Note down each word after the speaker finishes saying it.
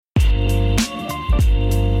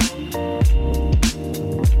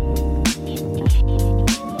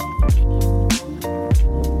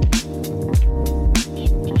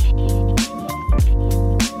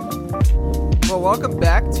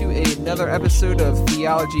another episode of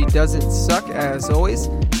Theology Doesn't Suck. As always,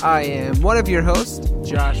 I am one of your hosts,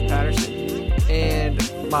 Josh Patterson, and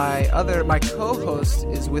my co-host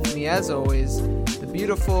is with me as always, the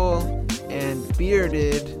beautiful and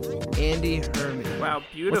bearded Andy Herman. Wow,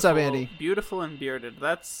 beautiful! What's up, Andy? Beautiful and bearded.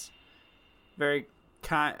 That's very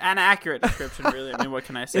an accurate description, really. I mean, what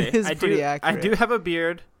can I say? It is pretty accurate. I do have a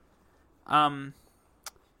beard. And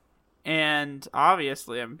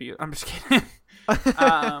obviously I'm just kidding.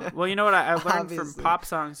 Well, you know what I learned from pop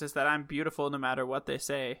songs is that I'm beautiful no matter what they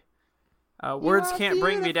say. Words can't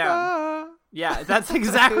bring me down. Yeah, that's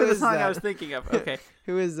exactly the song I was thinking of. Okay.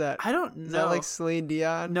 Who is that? I don't know. Is that like Celine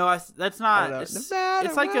Dion? No, that's not. It's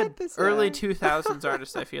like an early 2000s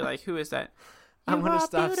artist, I feel like. Who is that? I'm going to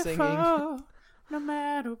stop singing. No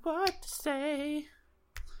matter what to say.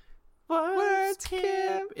 Words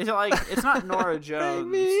can't. Is it like, it's not Nora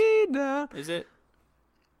Jones? Is it?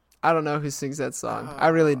 I don't know who sings that song. I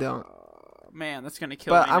really don't. Man, that's gonna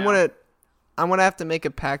kill me. But I'm gonna have to make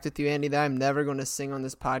a pact with you, Andy, that I'm never going to sing on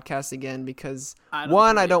this podcast again because I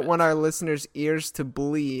don't want our listeners' ears to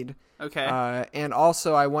bleed. Okay. And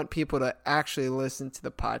also, I want people to actually listen to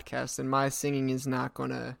the podcast, and my singing is not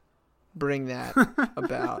going to bring that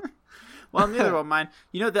about. Well, neither will mine.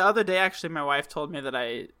 You know, the other day, actually, my wife told me that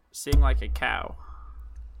I sing like a cow.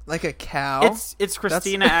 Like a cow? It's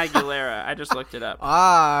Christina Aguilera. I just looked it up.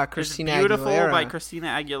 Christina Beautiful Aguilera. by Christina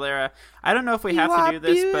Aguilera. I don't know if we have to do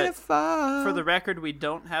this, but for the record, we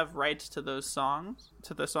don't have rights to the song.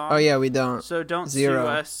 Oh, yeah, we don't. So don't sue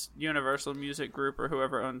us, Universal Music Group, or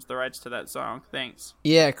whoever owns the rights to that song. Thanks.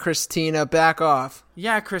 Yeah, Christina, back off.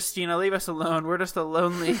 Yeah, Christina, leave us alone. We're just a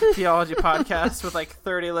lonely theology podcast with like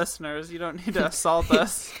 30 listeners. You don't need to assault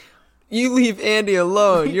us. You leave Andy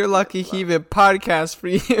alone. You're lucky he even podcasts for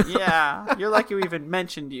you. Yeah, you're lucky we even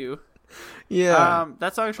mentioned you. Yeah.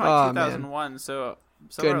 That song's from like 2001, man. So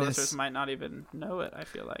some of our listeners might not even know it, I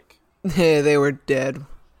feel like. Yeah, they were dead.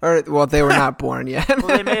 Or, well, they were not born yet.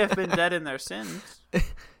 Well, they may have been dead in their sins. There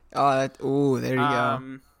you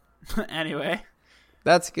go. Anyway.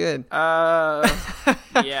 That's good.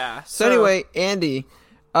 Yeah. So anyway, Andy...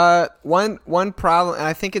 one problem, and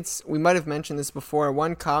I think we might have mentioned this before,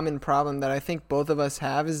 one common problem that I think both of us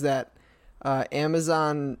have is that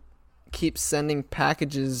Amazon keeps sending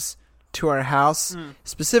packages to our house,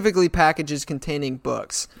 specifically packages containing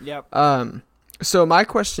books. Yep. So my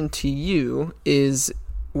question to you is,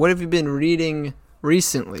 what have you been reading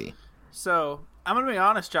recently? So, I'm going to be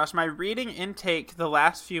honest, Josh, my reading intake the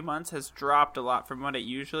last few months has dropped a lot from what it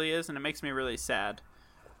usually is, and it makes me really sad.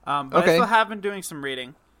 But I still have been doing some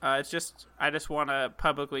reading. I just want to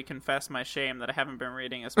publicly confess my shame that I haven't been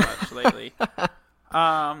reading as much lately. Okay.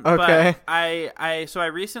 But I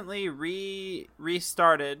recently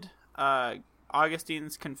restarted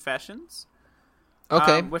Augustine's Confessions.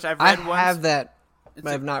 Okay. Which I've read once. I have that,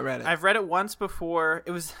 but I've not read it. I've read it once before.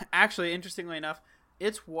 It was actually, interestingly enough,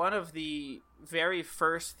 it's one of the very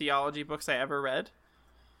first theology books I ever read.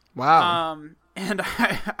 Wow. And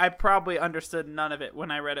I probably understood none of it when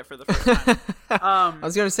I read it for the first time. I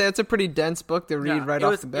was going to say, it's a pretty dense book to read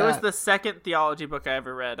off the bat. It was the second theology book I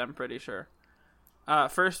ever read, I'm pretty sure.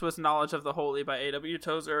 First was Knowledge of the Holy by A.W.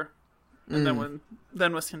 Tozer, and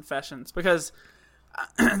then was Confessions, because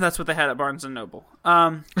that's what they had at Barnes & Noble.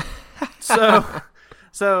 So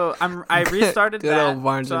I restarted Good that. Old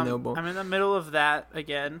Barnes & Noble. I'm in the middle of that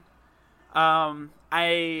again.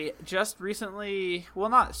 I just recently, well,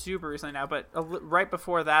 not super recently now, but right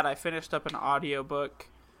before that, I finished up an audiobook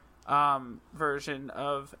version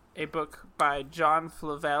of a book by John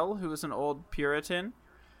Flavel, who was an old Puritan.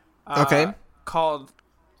 Called,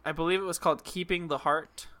 I believe it was called Keeping the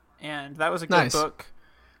Heart, and that was a good book.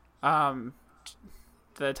 The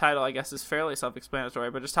title, I guess, is fairly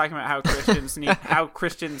self-explanatory, but just talking about how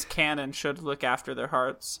Christians can and should look after their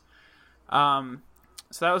hearts. So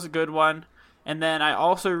that was a good one. And then I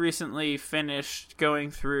also recently finished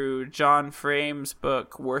going through John Frame's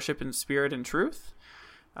book, Worship in Spirit and Truth,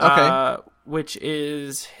 which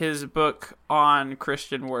is his book on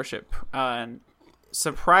Christian worship. And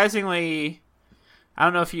surprisingly, I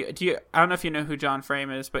don't know if you know who John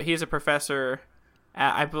Frame is, but he's a professor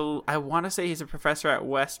I want to say he's a professor at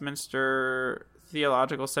Westminster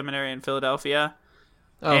Theological Seminary in Philadelphia.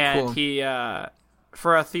 Oh, and cool. he,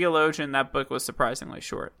 for a theologian, that book was surprisingly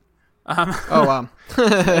short. Oh, wow.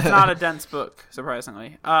 It's not a dense book,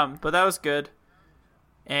 surprisingly. But that was good.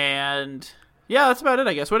 And yeah, that's about it,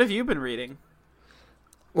 I guess. What have you been reading?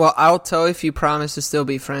 Well, I'll tell if you promise to still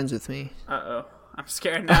be friends with me. Uh-oh. I'm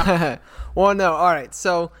scared now. Well, no. All right.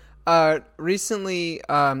 So, recently,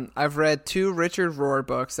 I've read 2 Richard Rohr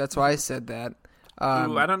books. That's why I said that.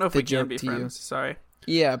 Ooh, I don't know if we can be friends. Sorry.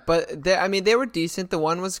 Yeah, but they were decent. The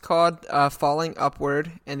one was called Falling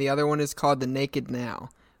Upward, and the other one is called The Naked Now.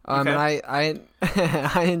 Okay. And I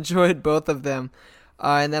I enjoyed both of them.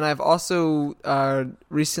 And then I've also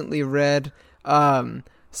recently read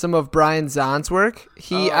some of Brian Zahn's work.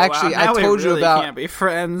 He I told you about. Can't be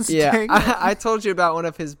friends. Yeah, I told you about one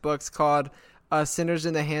of his books called "Sinners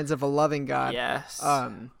in the Hands of a Loving God." Yes.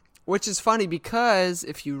 Which is funny because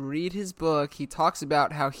if you read his book, he talks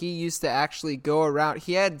about how he used to actually go around.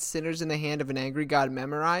 He had Sinners in the Hand of an Angry God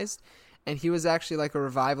memorized, and he was actually like a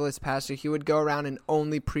revivalist pastor. He would go around and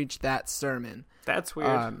only preach that sermon. That's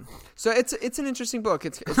weird. So it's an interesting book.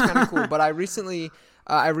 It's kind of cool. But I recently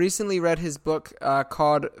read his book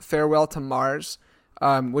called Farewell to Mars,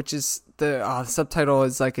 which is the subtitle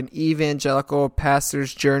is like an evangelical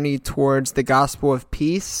pastor's journey towards the gospel of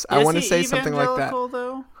peace. I want to say something like that.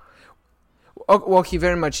 Though? Oh, well, he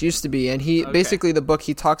very much used to be, and basically the book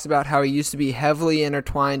he talks about how he used to be heavily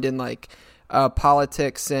intertwined in like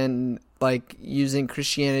politics and like using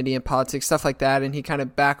Christianity and politics, stuff like that, and he kind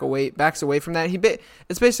of backs away from that.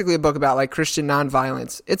 It's basically a book about like Christian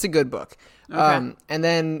nonviolence. It's a good book. Okay. And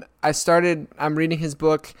then I'm reading his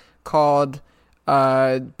book called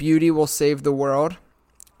Beauty Will Save the World,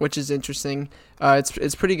 which is interesting.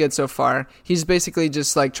 It's pretty good so far. He's basically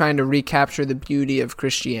just like trying to recapture the beauty of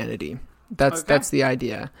Christianity. That's the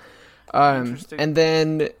idea. And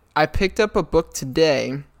then I picked up a book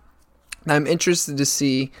today I'm interested to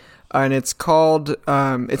see, and it's called,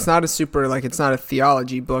 it's not a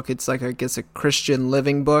theology book. It's like, I guess, a Christian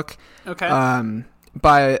living book. Okay.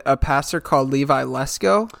 By a pastor called Levi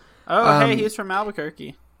Lesko. Oh, hey, he's from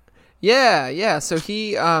Albuquerque. Yeah. So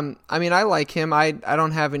he, I like him. I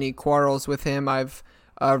don't have any quarrels with him. I've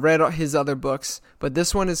read his other books, but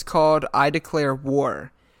this one is called I Declare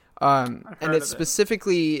War. And it's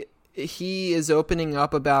specifically, he is opening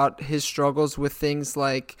up about his struggles with things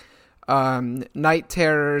like night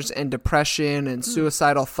terrors and depression and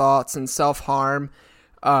suicidal thoughts and self-harm,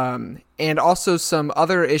 and also some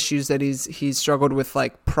other issues that he's struggled with,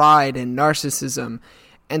 like pride and narcissism.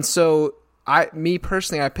 And so I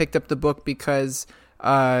picked up the book because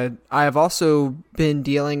I have also been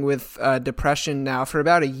dealing with depression now for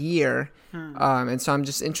about a year. And so I'm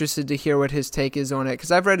just interested to hear what his take is on it,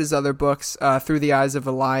 because I've read his other books, Through the Eyes of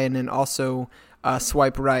a Lion and also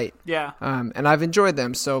Swipe Right. Yeah. And I've enjoyed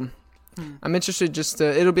them. So I'm interested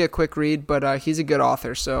it'll be a quick read, but he's a good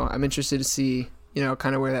author. So I'm interested to see,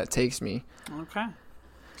 kind of where that takes me. Okay.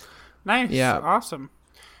 Nice. Yeah. Awesome.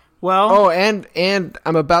 Well. Oh, and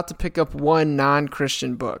I'm about to pick up one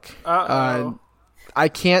non-Christian book. I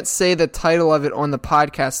can't say the title of it on the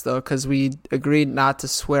podcast, though, because we agreed not to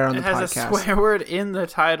swear on the podcast. It has a swear word in the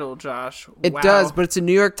title, Josh. It does, but it's a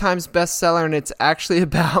New York Times bestseller, and it's actually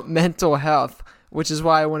about mental health, which is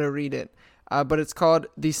why I want to read it. But it's called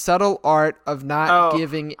The Subtle Art of Not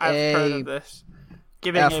Giving I've heard of this.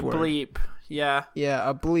 Giving F a word. bleep. Yeah. Yeah,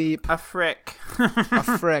 a bleep. A frick.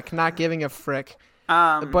 A frick. Not giving a frick.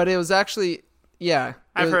 But it was actually, yeah.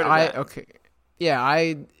 I've heard of that. Okay. Yeah,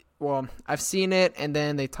 I've seen it, and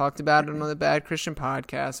then they talked about it on the Bad Christian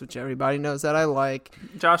podcast, which everybody knows that I like.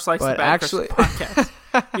 Josh likes the Bad Christian podcast.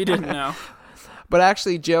 You didn't know. But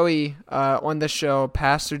actually, Joey, on the show,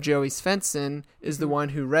 Pastor Joey Svensson, is the one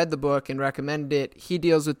who read the book and recommended it. He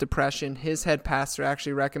deals with depression. His head pastor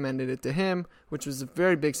actually recommended it to him, which was a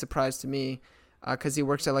very big surprise to me, because he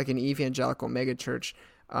works at like an evangelical megachurch.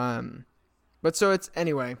 But so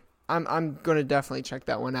anyway, I'm going to definitely check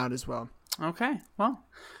that one out as well. Okay, well,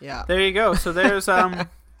 yeah. There you go. So there's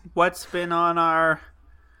what's been on our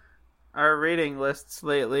reading lists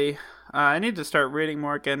lately. I need to start reading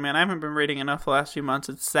more again, man. I haven't been reading enough the last few months.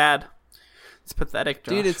 It's sad. It's pathetic,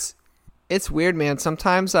 Josh. Dude, it's weird, man.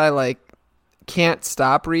 Sometimes I like can't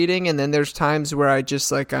stop reading, and then there's times where I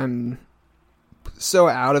just like I'm so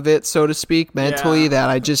out of it, so to speak, mentally, that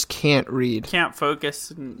I just can't read. Can't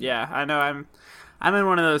focus. Yeah, I know. I'm in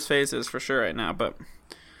one of those phases for sure right now, but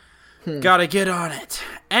gotta get on it.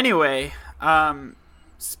 Anyway,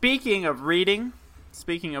 speaking of reading,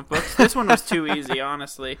 speaking of books, this one was too easy,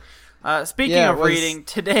 honestly. Speaking of reading,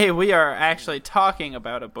 today we are actually talking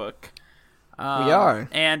about a book. We are,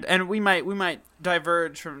 and we might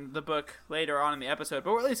diverge from the book later on in the episode,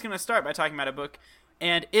 but we're at least going to start by talking about a book,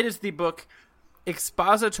 and it is the book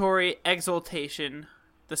Expository Exultation.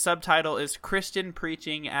 The subtitle is Christian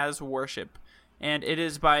Preaching as Worship, and it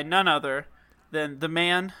is by none other than the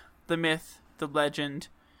man, the myth, the legend,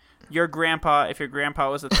 your grandpa, if your grandpa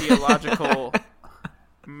was a theological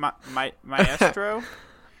maestro,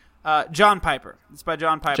 John Piper. It's by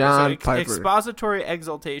John Piper. Piper. Expository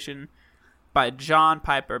Exultation by John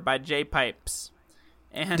Piper, by J. Pipes.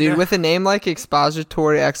 And, dude, with a name like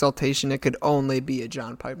Expository, Exultation, it could only be a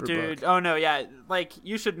John Piper book. Oh no, yeah, like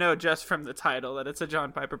you should know just from the title that it's a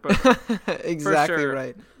John Piper book. Exactly for sure,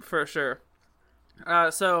 right. For sure.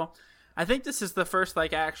 So I think this is the first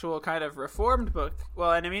like actual kind of reformed book.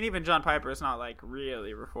 Well, and I mean even John Piper is not like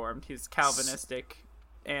really reformed. He's Calvinistic,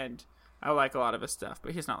 and I like a lot of his stuff,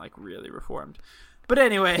 but he's not like really reformed. But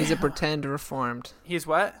anyway, he's a pretend reformed. He's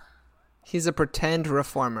what? He's a pretend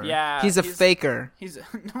reformer. Yeah. He's a faker.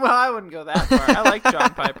 Well, I wouldn't go that far. I like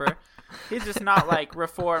John Piper. He's just not like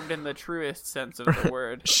reformed in the truest sense of the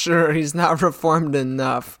word. Sure, he's not reformed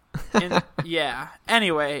enough. Yeah.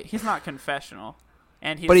 Anyway, he's not confessional.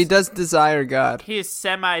 But he does desire God. He's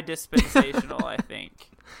semi-dispensational, I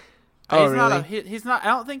think. Oh, really? He's not. I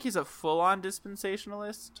don't think he's a full-on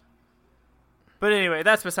dispensationalist. But anyway,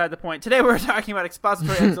 that's beside the point. Today we're talking about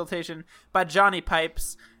Expository Exultation by Johnny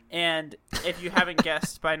Pipes. And if you haven't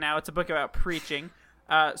guessed by now, it's a book about preaching.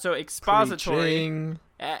 So expository,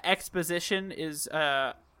 exposition is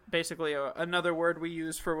basically another word we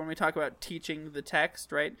use for when we talk about teaching the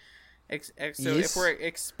text, right? So if we're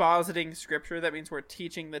expositing Scripture, that means we're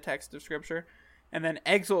teaching the text of Scripture. And then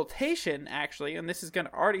exultation, actually, and this is going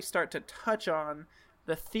to already start to touch on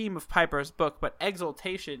the theme of Piper's book, but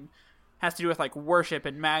exultation has to do with like worship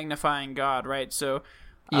and magnifying God, right? So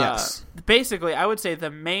yes. Basically, I would say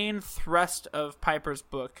the main thrust of Piper's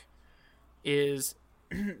book is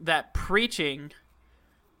that preaching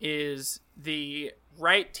is the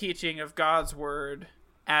right teaching of God's word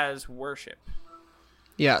as worship.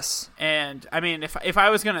 Yes. And, I mean, if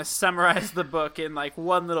I was going to summarize the book in, like,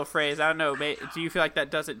 one little phrase, I don't know, do you feel like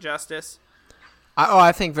that does it justice?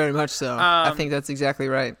 I think very much so. I think that's exactly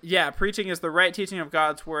right. Yeah, preaching is the right teaching of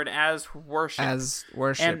God's word as worship. As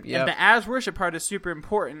worship, and the as worship part is super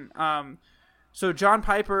important. So John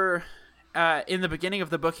Piper, in the beginning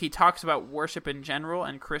of the book, he talks about worship in general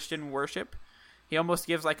and Christian worship. He almost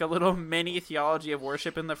gives like a little mini theology of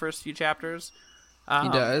worship in the first few chapters. He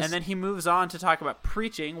does. And then he moves on to talk about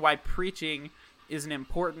preaching, why preaching is an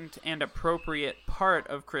important and appropriate part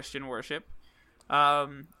of Christian worship.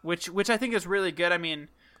 Which I think is really good. I mean,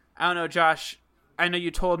 I don't know, Josh, I know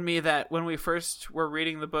you told me that when we first were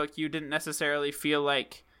reading the book, you didn't necessarily feel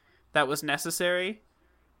like that was necessary.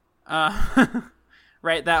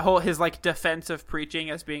 Right? That whole, his like defense of preaching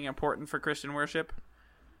as being important for Christian worship.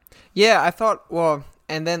 Yeah, I thought, well,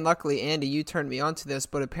 and then luckily, Andy, you turned me on to this,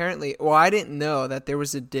 but apparently, well, I didn't know that there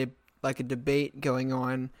was a debate going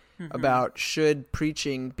on about should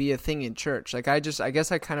preaching be a thing in church. Like, I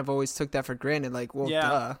guess I kind of always took that for granted. Like, well,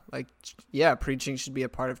 duh. Like, yeah, preaching should be a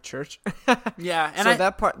part of church. Yeah. And so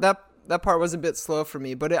that part was a bit slow for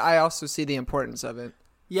me, but I also see the importance of it.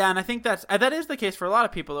 Yeah, and I think that is the case for a lot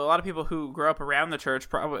of people. Though. A lot of people who grow up around the church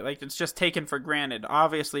probably, like, it's just taken for granted.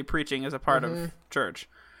 Obviously, preaching is a part of church.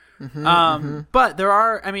 But there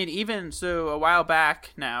are, I mean, even so, a while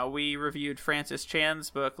back now, we reviewed Francis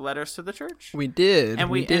Chan's book, Letters to the Church. We did.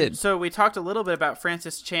 And so we talked a little bit about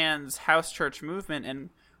Francis Chan's house church movement,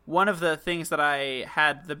 and one of the things that I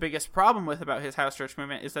had the biggest problem with about his house church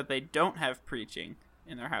movement is that they don't have preaching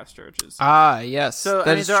in their house churches. Ah, yes. So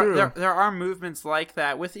that is true. There are movements like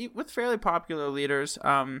that with fairly popular leaders,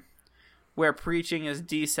 where preaching is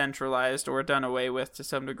decentralized or done away with to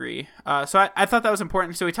some degree. So I thought that was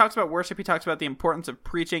important. So he talks about worship. He talks about the importance of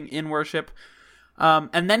preaching in worship.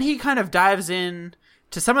 And then he kind of dives in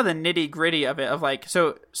to some of the nitty gritty of it. Of like,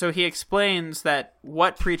 so he explains that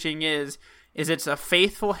what preaching is it's a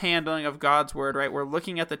faithful handling of God's word, right? We're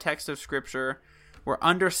looking at the text of Scripture. We're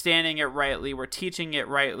understanding it rightly. We're teaching it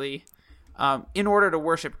rightly in order to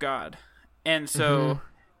worship God. And so...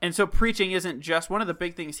 And so preaching isn't just, one of the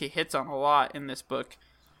big things he hits on a lot in this book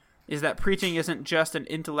is that preaching isn't just an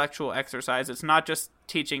intellectual exercise. It's not just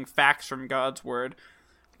teaching facts from God's word,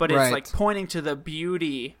 but it's like pointing to the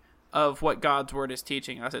beauty of what God's word is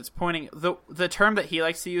teaching us. It's pointing, the term that he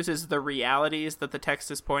likes to use is the realities that the text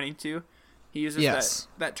is pointing to. He uses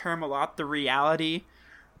that term a lot, the reality.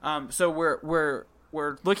 So we're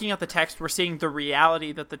looking at the text, we're seeing the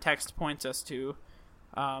reality that the text points us to.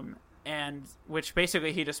 And which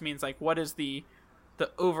basically he just means like, what is the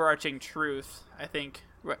overarching truth? I think,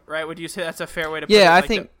 right? Would you say that's a fair way to put it? Yeah,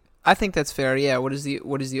 I think that's fair. Yeah. What is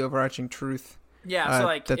the overarching truth? Yeah. So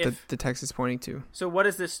like that the text is pointing to. So what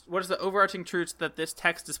is the overarching truth that this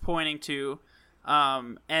text is pointing to?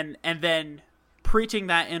 And then preaching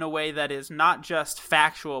that in a way that is not just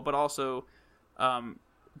factual, but also,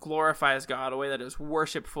 glorifies God, a way that is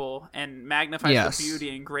worshipful and magnifies the beauty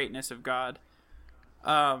and greatness of God.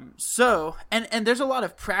 So there's a lot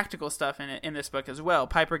of practical stuff in this book as well.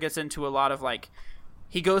 Piper gets into a lot of like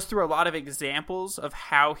he goes through a lot of examples of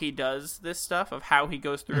how he does this stuff, of how he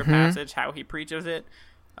goes through a passage, how he preaches it.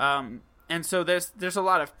 And so there's a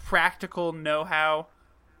lot of practical know-how.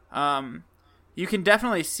 You can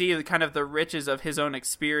definitely see the kind of the riches of his own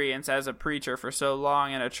experience as a preacher for so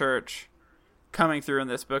long in a church coming through in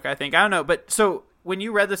this book, I think. I don't know, but so when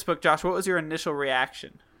you read this book, Josh, what was your initial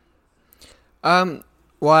reaction?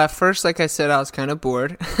 Well, at first, like I said, I was kind of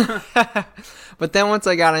bored. But then once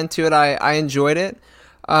I got into it, I enjoyed it.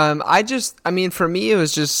 For me, it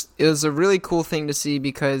was a really cool thing to see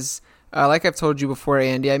because, like I've told you before,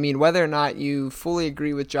 Andy, I mean, whether or not you fully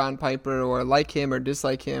agree with John Piper or like him or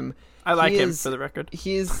dislike him, I like him, for the record.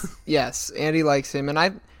 Yes, Andy likes him. And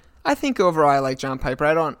I think overall I like John Piper.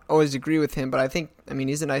 I don't always agree with him, but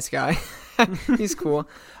he's a nice guy. He's cool.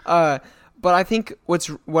 But I think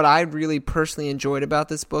what I really personally enjoyed about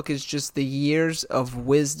this book is just the years of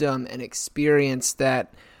wisdom and experience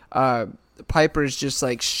that Piper is just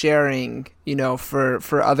like sharing,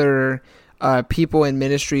 for other people in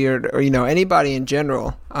ministry or anybody in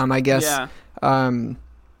general. I guess. Yeah.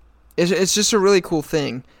 It's just a really cool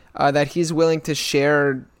thing that he's willing to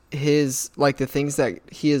share his the things that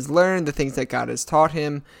he has learned, the things that God has taught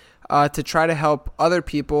him, to try to help other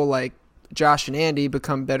people like Josh and Andy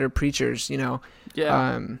become better preachers,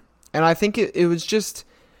 Yeah. And I think it was just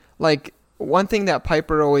like one thing that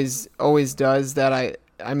Piper always does that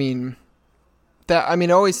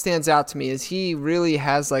always stands out to me is he really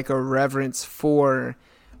has like a reverence for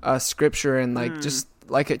scripture and just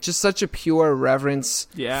such a pure reverence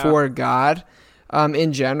for God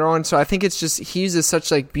in general. And so I think it's just he uses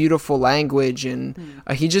such like beautiful language and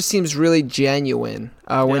he just seems really genuine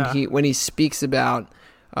when he speaks about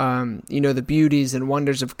the beauties and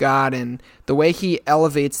wonders of God and the way he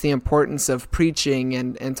elevates the importance of preaching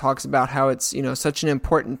and talks about how it's, such an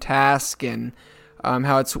important task and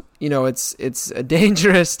how it's, it's a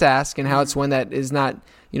dangerous task and how it's one that is not,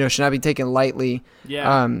 should not be taken lightly.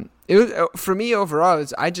 Yeah. It was, for me overall,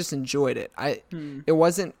 I just enjoyed it. It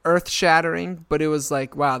wasn't earth shattering, but it was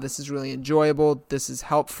like, wow, this is really enjoyable. This is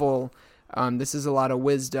helpful. This is a lot of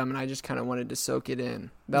wisdom, and I just kind of wanted to soak it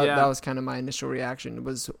in. That was kind of my initial reaction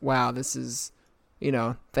was, wow, this is,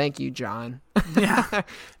 thank you, John. Yeah.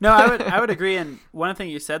 No, I would agree. And one thing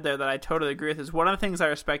you said there that I totally agree with is one of the things I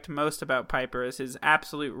respect most about Piper is his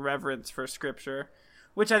absolute reverence for Scripture,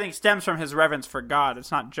 which I think stems from his reverence for God.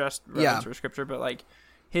 It's not just reverence for Scripture, but like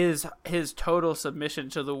his total submission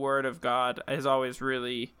to the Word of God has always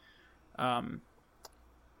really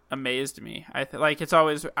amazed me. It's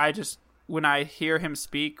always when I hear him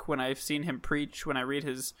speak, when I've seen him preach, when I read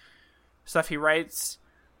his stuff he writes,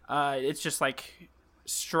 it's just like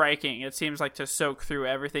striking. It seems like to soak through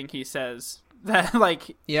everything he says. That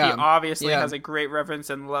he obviously has a great reverence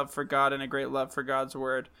and love for God and a great love for God's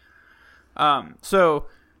word.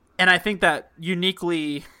 And I think that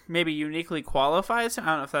uniquely qualifies. I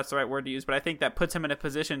don't know if that's the right word to use, but I think that puts him in a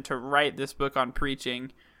position to write this book on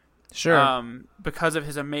preaching. Sure. Because of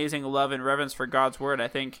his amazing love and reverence for God's word, I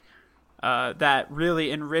think that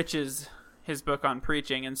really enriches his book on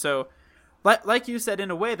preaching. And so, like you said,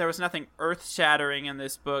 in a way, there was nothing earth-shattering in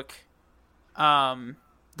this book.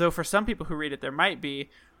 Though for some people who read it, there might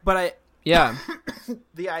be. But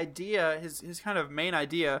the idea, his kind of main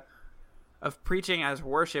idea of preaching as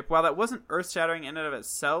worship, while that wasn't earth-shattering in and of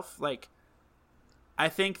itself, I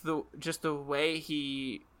think the way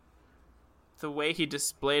he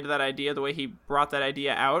displayed that idea, the way he brought that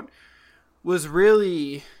idea out, was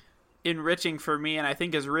really enriching for me, and I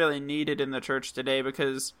think is really needed in the church today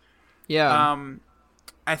because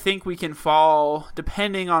I think we can fall,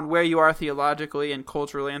 depending on where you are theologically and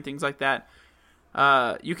culturally and things like that,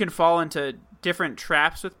 you can fall into different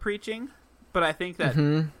traps with preaching, but I think that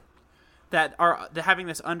having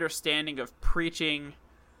this understanding of preaching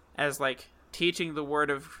as like teaching the word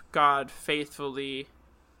of God faithfully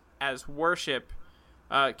as worship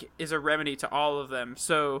is a remedy to all of them.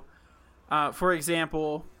 So, for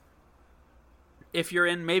example, if you're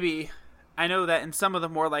in I know that in some of the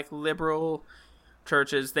more like liberal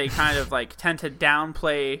churches, they kind of like tend to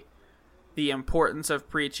downplay the importance of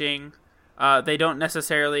preaching. They don't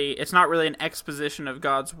necessarily, it's not really an exposition of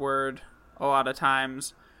God's word a lot of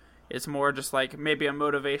times. It's more just like maybe a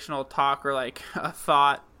motivational talk or like a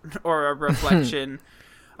thought or a reflection.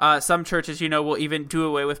 Some churches, will even do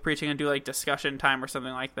away with preaching and do like discussion time or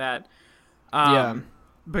something like that.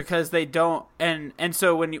 Because they don't, and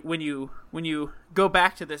so when you go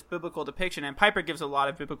back to this biblical depiction, and Piper gives a lot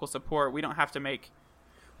of biblical support. We're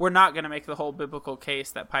not going to make the whole biblical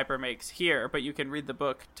case that Piper makes here, but you can read the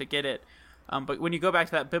book to get it. But when you go back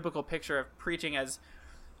to that biblical picture of preaching as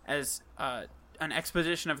an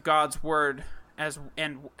exposition of God's word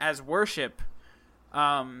as worship,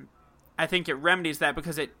 I think it remedies that,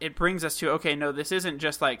 because it brings us to, okay, no, this isn't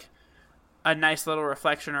just like a nice little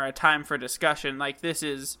reflection or a time for discussion. Like, this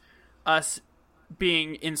is us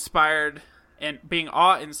being inspired and being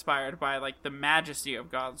awe-inspired by like the majesty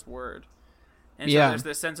of God's word. And so there's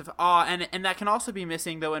this sense of awe, and that can also be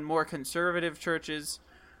missing, though, in more conservative churches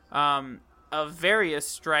of various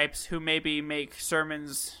stripes, who maybe make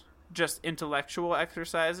sermons just intellectual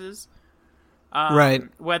exercises. Right.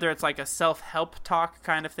 Whether it's like a self-help talk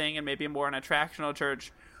kind of thing, and maybe more an attractional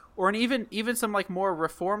church, or even some like more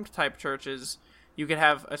reformed type churches, you could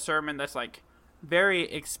have a sermon that's like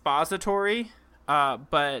very expository,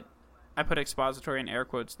 but I put expository in air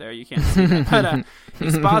quotes there. You can't see that, but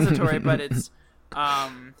expository. But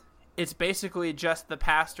it's basically just the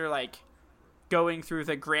pastor like going through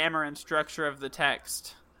the grammar and structure of the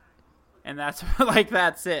text, and that's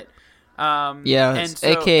that's it. It's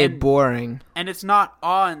aka boring, and it's not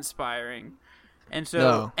awe-inspiring, and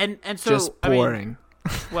so and so just boring.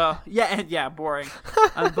 Boring.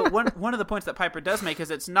 But one of the points that Piper does make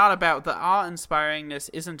is it's not about the awe-inspiringness.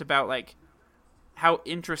 Isn't about like how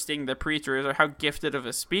interesting the preacher is or how gifted of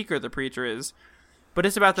a speaker the preacher is, but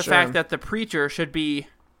it's about the fact that the preacher should be,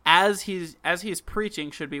 as he's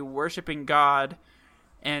preaching, should be worshiping God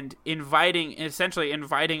and essentially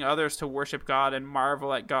inviting others to worship God and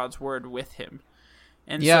marvel at God's word with him.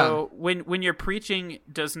 And so when your preaching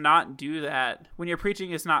does not do that, when your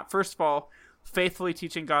preaching is not, first of all, faithfully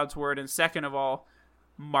teaching God's word, and second of all,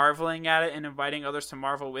 marveling at it and inviting others to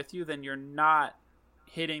marvel with you, then you're not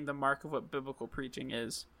hitting the mark of what biblical preaching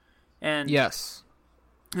is. And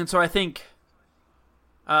and so I think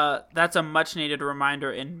that's a much needed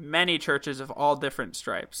reminder in many churches of all different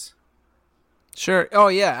stripes. Sure. Oh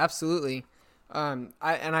yeah, absolutely.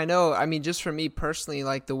 I know, I mean, just for me personally,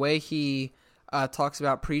 like the way he talks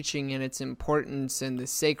about preaching and its importance and the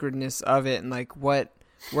sacredness of it, and like what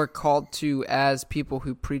we're called to as people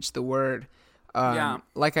who preach the word.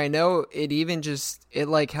 Like I know it even it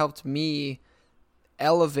like helped me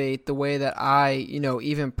elevate the way that I,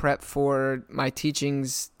 even prep for my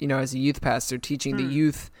teachings, as a youth pastor, teaching the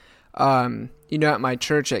youth, at my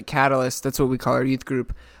church at Catalyst. That's what we call our youth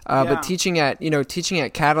group. But teaching at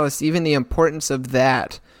Catalyst, even the importance of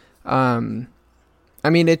that. I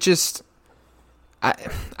mean, it just, I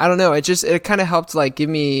don't know. It kind of helped like give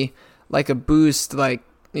me like a boost, like,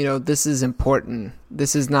 this is important.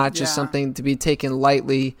 This is not just something to be taken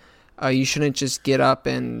lightly. You shouldn't just get up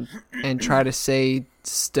and try to say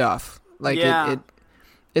stuff. Like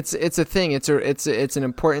it's a thing. It's an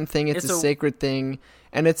important thing. It's a sacred thing.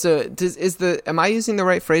 And am I using the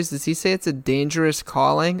right phrase? Does he say it's a dangerous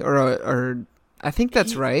calling or I think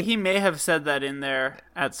that's right. He may have said that in there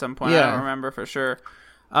at some point. I don't remember for sure.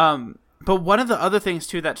 But one of the other things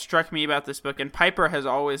too that struck me about this book, and Piper has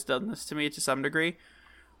always done this to me to some degree.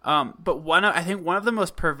 But I think one of the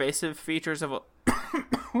most pervasive features of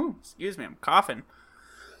excuse me, I'm coughing.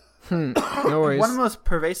 No worries. One of the most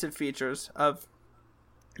pervasive features of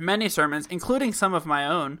many sermons, including some of my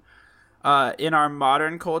own, in our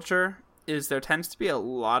modern culture, is there tends to be a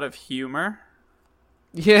lot of humor.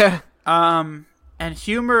 Yeah. And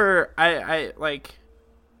humor, I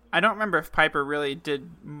don't remember if Piper really did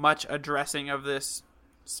much addressing of this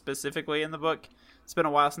specifically in the book. It's been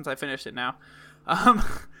a while since I finished it now.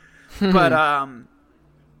 But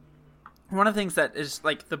one of the things that is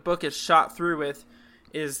like the book is shot through with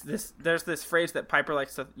is this. There's this phrase that Piper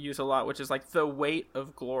likes to use a lot, which is like the weight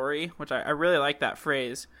of glory, which I really like that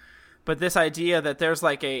phrase. But this idea that there's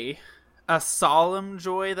like a solemn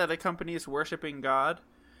joy that accompanies worshiping God,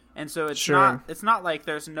 and so it's not like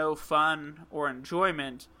there's no fun or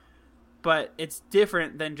enjoyment, but it's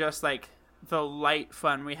different than just like the light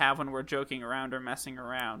fun we have when we're joking around or messing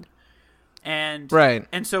around. And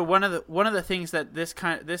and so one of the things that this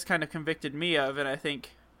kind of convicted me of, and I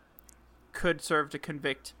think could serve to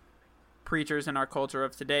convict preachers in our culture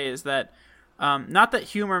of today, is that not that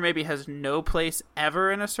humor maybe has no place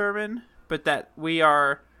ever in a sermon, but that we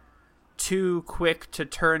are too quick to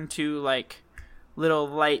turn to like little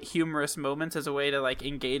light humorous moments as a way to like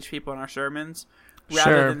engage people in our sermons,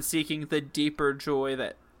 rather than seeking the deeper joy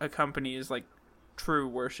that accompanies like true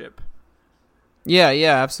worship. Yeah,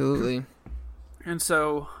 absolutely. And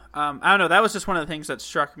so, I don't know, that was just one of the things that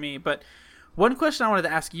struck me. But one question I wanted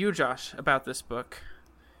to ask you, Josh, about this book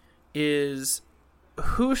is,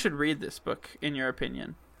 who should read this book, in your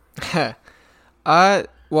opinion?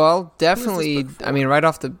 Well, definitely, I mean, right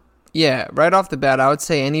off the bat, I would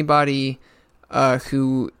say anybody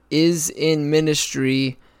who is in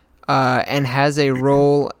ministry and has a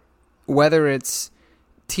role, whether it's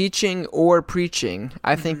teaching or preaching,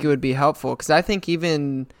 I think it would be helpful, because I think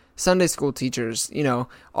even Sunday school teachers,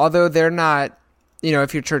 although they're not,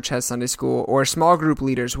 if your church has Sunday school, or small group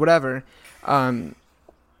leaders, whatever,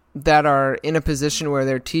 that are in a position where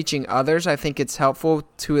they're teaching others, I think it's helpful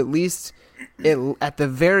to at the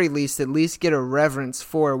very least, get a reverence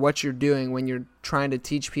for what you're doing when you're trying to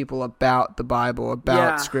teach people about the Bible,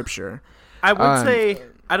 about Scripture. I would say,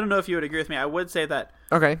 I don't know if you would agree with me, I would say that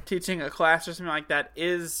teaching a class or something like that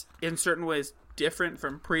is, in certain ways, different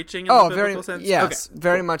from preaching in the biblical sense. Yes,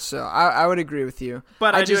 very much so. I would agree with you.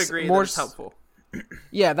 But I do agree that it's helpful.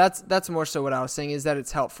 Yeah, that's more so what I was saying, is that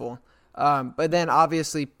it's helpful. But then,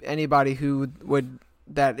 obviously, anybody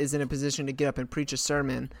that is in a position to get up and preach a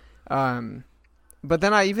sermon. But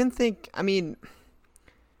then I even think, I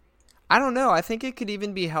don't know. I think it could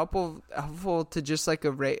even be helpful to just like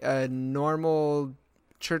a normal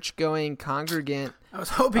church-going congregant. I was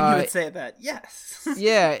hoping you would say that. Yes.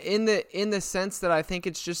 Yeah, in the sense that I think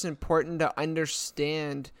it's just important to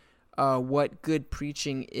understand what good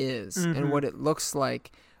preaching is and what it looks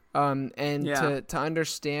like, and to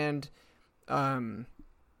understand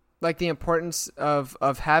like the importance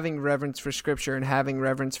of having reverence for Scripture and having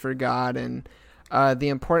reverence for God, and the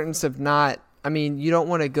importance of not, you don't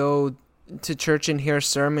want to go to church and hear a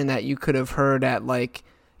sermon that you could have heard at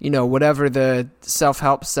whatever the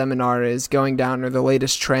self-help seminar is going down, or the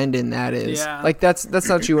latest trend in that is. Yeah. Like that's not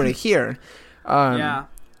what you want to hear.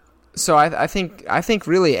 So I think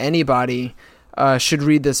really anybody should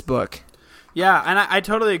read this book. Yeah, and I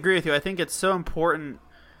totally agree with you. I think it's so important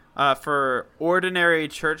for ordinary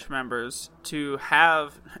church members to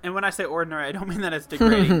have, and when I say ordinary, I don't mean that it's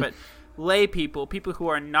degrading, but lay people who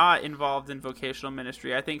are not involved in vocational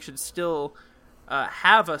ministry, I think should still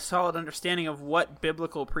have a solid understanding of what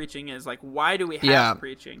biblical preaching is. Like, why do we have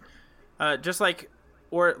preaching? Just like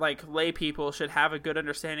lay people should have a good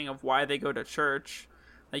understanding of why they go to church.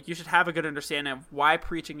 Like, you should have a good understanding of why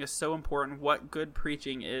preaching is so important, what good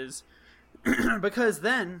preaching is. Because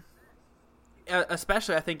then,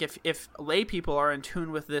 especially I think if lay people are in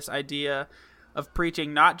tune with this idea of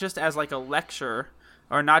preaching not just as like a lecture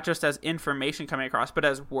or not just as information coming across, but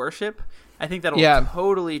as worship, I think that'll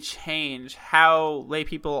totally change how lay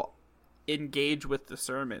people engage with the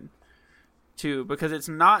sermon too, because it's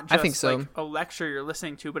not just like a lecture you're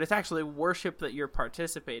listening to, but it's actually worship that you're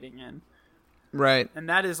participating in. Right. And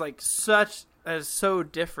that is so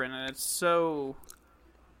different, and it's so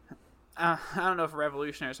I don't know if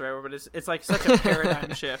revolutionary is the right word, but it's like such a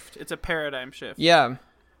paradigm shift. It's a paradigm shift. Yeah.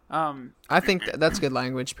 I think that's good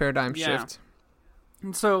language, paradigm shift.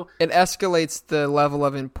 And so it escalates the level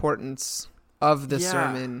of importance of the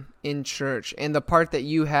sermon in church, and the part that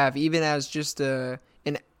you have, even as just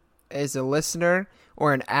as a listener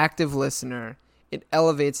or an active listener, it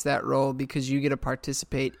elevates that role because you get to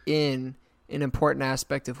participate in an important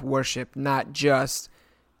aspect of worship, not just,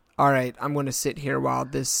 all right, I'm going to sit here while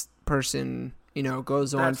this person,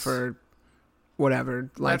 goes on for whatever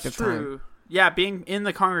length of time. Yeah, being in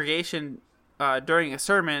the congregation during a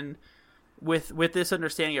sermon with this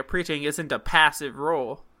understanding of preaching isn't a passive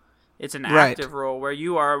role. It's an active role where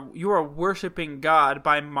you are worshiping God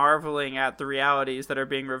by marveling at the realities that are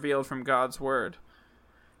being revealed from God's word.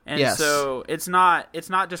 And so it's not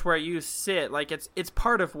just where you sit, like it's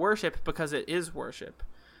part of worship because it is worship.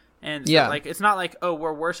 And so like it's not like, oh,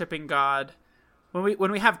 we're worshiping God.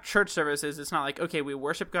 When we have church services, it's not like, okay, we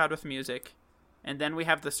worship God with music, and then we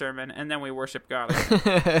have the sermon, and then we worship God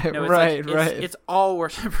again. No, it's it's all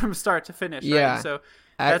worship from start to finish. Yeah, right? So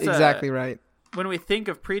that's exactly right. When we think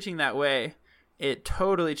of preaching that way, it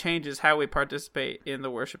totally changes how we participate in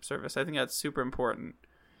the worship service. I think that's super important.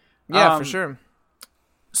 Yeah, for sure.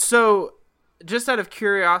 So, just out of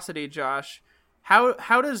curiosity, Josh,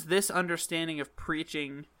 how does this understanding of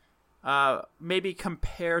preaching maybe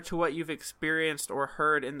compare to what you've experienced or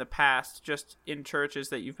heard in the past, just in churches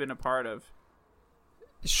that you've been a part of?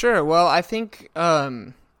 Sure. Well, I think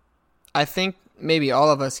maybe all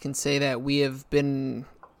of us can say that we have been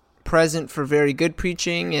present for very good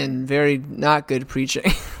preaching and very not good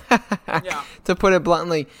preaching, to put it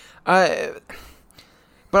bluntly. But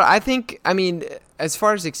I think, as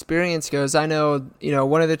far as experience goes, I know,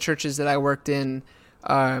 one of the churches that I worked in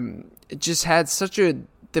it just had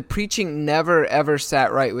the preaching never, ever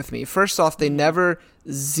sat right with me. First off, they never,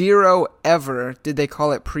 ever did they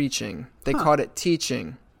call it preaching. They called it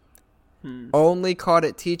teaching. Only called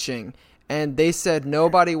it teaching. And they said,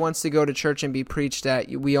 nobody wants to go to church and be preached at.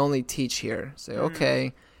 We only teach here. So,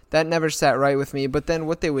 okay, that never sat right with me. But then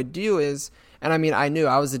what they would do is, and I knew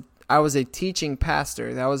I I was a teaching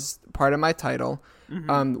pastor. That was part of my title.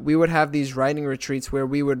 We would have these writing retreats where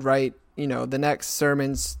we would write, the next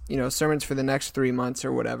sermons, sermons for the next 3 months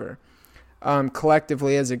or whatever,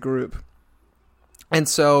 collectively as a group. And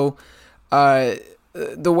so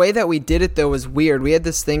the way that we did it, though, was weird. We had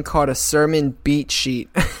this thing called a sermon beat sheet,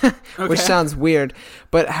 which sounds weird.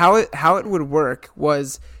 But how it would work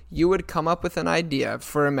was you would come up with an idea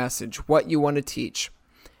for a message, what you want to teach.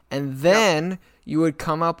 And then you would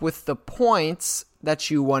come up with the points that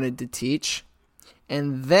you wanted to teach.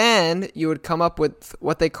 And then you would come up with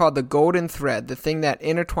what they called the golden thread, the thing that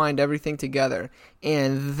intertwined everything together.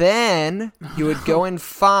 And then you would go and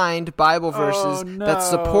find Bible verses that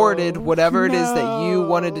supported whatever it is that you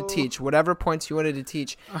wanted to teach, whatever points you wanted to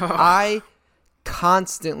teach. I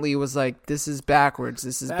constantly was like, this is backwards,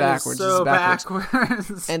 this is backwards, this is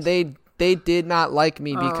backwards. And they did not like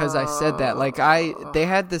me because I said that. Like they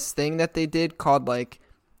had this thing that they did called like,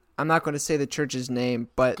 I'm not going to say the church's name,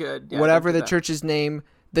 but whatever the church's name,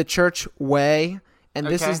 the church way, and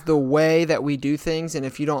this is the way that we do things, and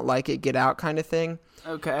if you don't like it, get out kind of thing.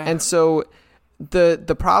 Okay. And so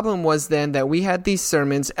the problem was then that we had these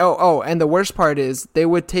sermons. And the worst part is they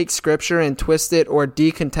would take scripture and twist it or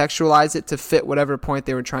decontextualize it to fit whatever point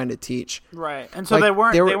they were trying to teach. Right. And so they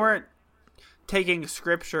weren't taking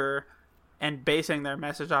scripture and basing their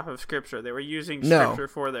message off of scripture. They were using scripture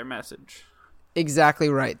for their message. Exactly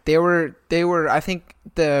right. They were. I think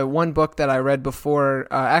the one book that I read before,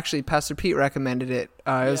 actually, Pastor Pete recommended it.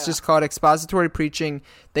 It was just called Expository Preaching.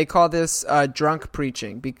 They call this drunk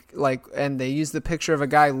preaching, and they use the picture of a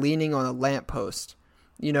guy leaning on a lamppost.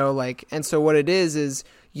 And so what it is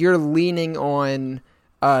you're leaning on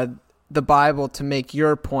the Bible to make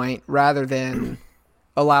your point rather than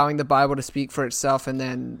allowing the Bible to speak for itself and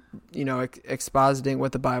then expositing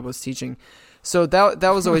what the Bible is teaching. So that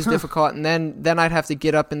was always difficult, and then I'd have to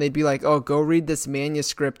get up, and they'd be like, "Oh, go read this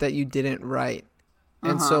manuscript that you didn't write,"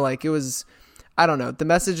 and so it was, I don't know, the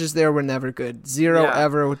messages there were never good,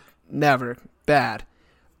 ever, never bad,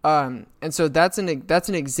 and so that's an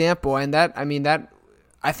example, and that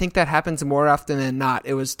I think that happens more often than not.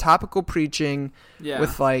 It was topical preaching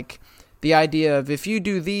with like the idea of if you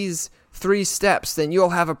do these 3 steps, then you'll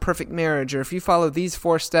have a perfect marriage, or if you follow these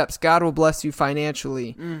 4 steps, God will bless you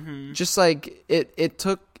financially. Just like it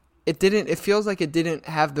feels like it didn't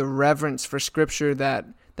have the reverence for scripture that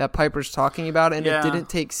Piper's talking about, and it didn't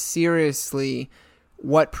take seriously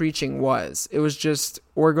what preaching was. It was just,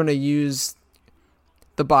 we're going to use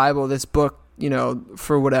the Bible, this book,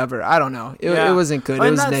 for whatever. I don't know. It wasn't good.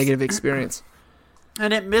 It was a negative experience.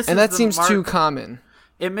 And it misses, and that seems too common.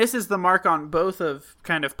 It misses the mark on both of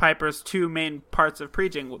kind of Piper's 2 main parts of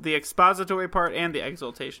preaching, the expository part and the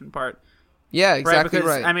exultation part. Yeah, exactly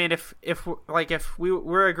right. I mean, if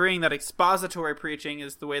we're agreeing that expository preaching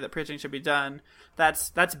is the way that preaching should be done,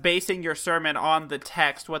 that's basing your sermon on the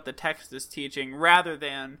text, what the text is teaching, rather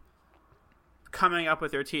than coming up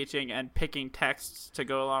with your teaching and picking texts to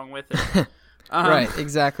go along with it. Right,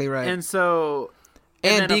 exactly right. And so...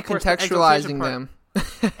 And decontextualizing them.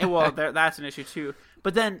 That's an issue too.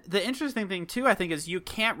 But then the interesting thing too, I think, is you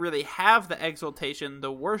can't really have the exultation,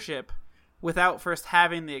 the worship, without first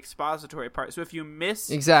having the expository part. So if you miss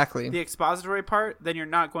the expository part, then you're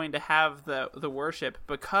not going to have the worship,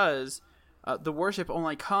 because the worship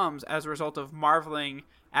only comes as a result of marveling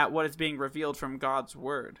at what is being revealed from God's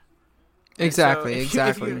word. Exactly.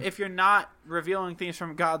 If you're not revealing things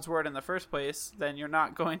from God's word in the first place, then you're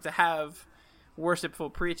not going to have worshipful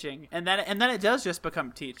preaching, and then it does just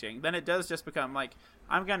become teaching. Then it does just become like,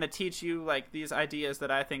 I'm going to teach you like these ideas that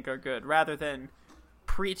I think are good, rather than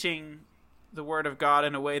preaching the word of God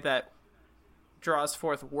in a way that draws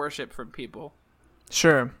forth worship from people.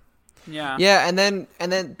 Sure. Yeah, and then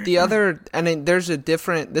the other, and then there's a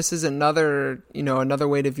different. This is another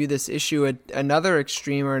way to view this issue. Another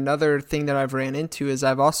extreme, or another thing that I've ran into, is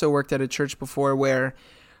I've also worked at a church before where,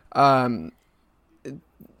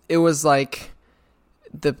 it was like,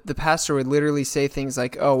 the pastor would literally say things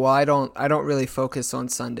like, "Oh, well, I don't really focus on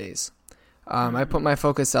Sundays. I put my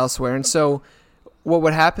focus elsewhere." And so what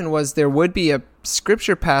would happen was there would be a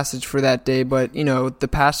scripture passage for that day, but the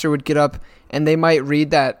pastor would get up and they might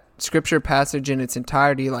read that scripture passage in its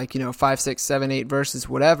entirety, like 5, 6, 7, 8 verses,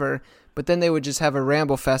 whatever. But then they would just have a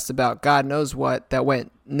ramble fest about God knows what that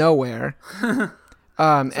went nowhere.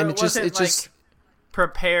 And it just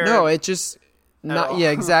prepared. No, it just.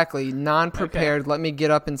 Exactly. Non-prepared. Okay. Let me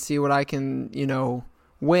get up and see what I can,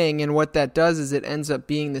 wing. And what that does is it ends up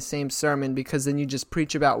being the same sermon, because then you just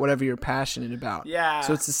preach about whatever you're passionate about. Yeah.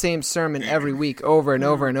 So it's the same sermon every week, over and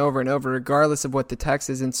over and over and over, regardless of what the text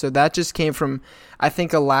is. And so that just came from, I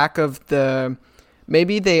think, a lack of the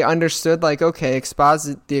maybe they understood like, okay,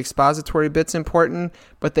 the expository bit's important,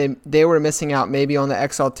 but they were missing out maybe on the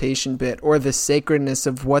exaltation bit or the sacredness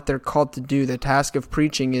of what they're called to do. The task of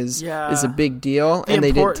preaching is a big deal, and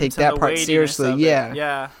they didn't take that part seriously.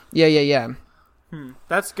 Yeah.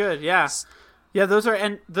 That's good. Yeah. Yeah, those are,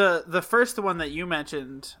 and the first one that you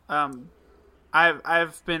mentioned,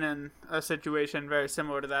 I've been in a situation very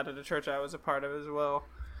similar to that at a church I was a part of as well.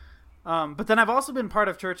 But then I've also been part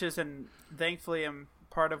of churches, and thankfully I'm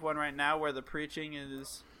part of one right now where the preaching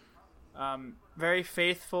is very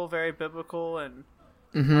faithful, very biblical, and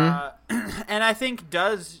and I think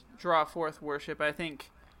does draw forth worship. I think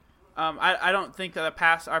I don't think that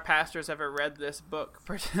our pastors ever read this book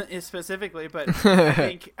specifically, but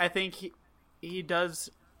I think he does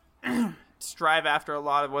strive after a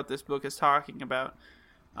lot of what this book is talking about.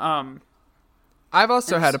 I've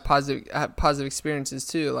also had positive experiences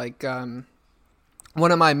too. Like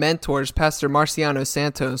one of my mentors, Pastor Marciano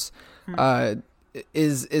Santos,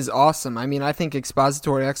 is awesome. I mean, I think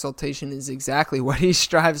expository exaltation is exactly what he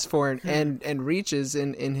strives for and reaches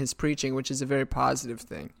in his preaching, which is a very positive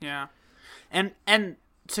thing. Yeah, and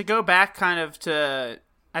to go back kind of to,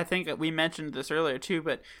 I think that we mentioned this earlier too,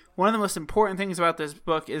 but one of the most important things about this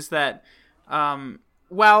book is that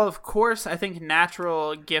while of course I think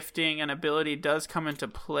natural gifting and ability does come into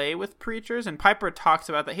play with preachers, and Piper talks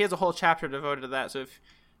about that. He has a whole chapter devoted to that, so if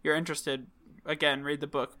you're interested, again, read the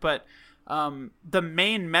book. But the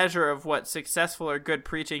main measure of what successful or good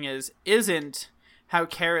preaching isn't how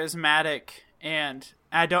charismatic, and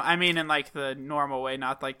I mean in like the normal way,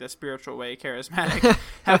 not like the spiritual way, charismatic,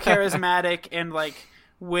 how charismatic and like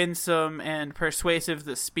winsome and persuasive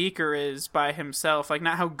the speaker is by himself, like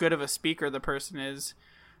not how good of a speaker the person is,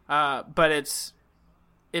 but it's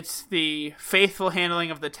the faithful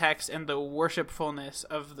handling of the text and the worshipfulness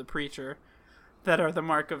of the preacher that are the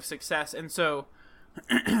mark of success. And so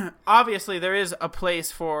obviously there is a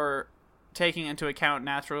place for taking into account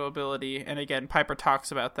natural ability, and again Piper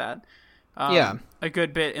talks about that a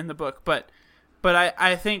good bit in the book, but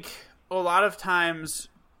I think a lot of times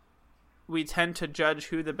we tend to judge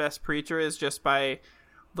who the best preacher is just by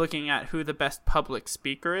looking at who the best public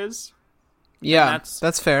speaker is. Yeah,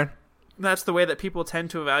 that's fair. That's the way that people tend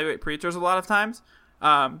to evaluate preachers a lot of times.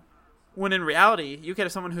 When in reality, you can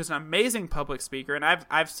have someone who's an amazing public speaker, and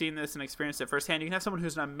I've seen this and experienced it firsthand. You can have someone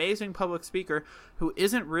who's an amazing public speaker who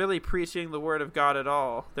isn't really preaching the word of God at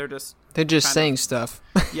all. They're just saying stuff.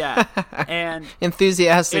 Yeah, and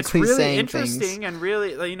enthusiastically it's really saying interesting things. And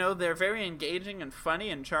really, they're very engaging and funny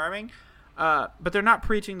and charming. But they're not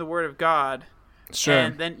preaching the word of God. Sure.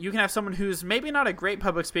 And then you can have someone who's maybe not a great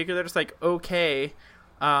public speaker. They're just like, okay,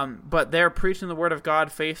 but they're preaching the word of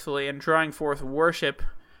God faithfully and drawing forth worship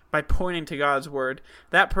by pointing to God's word.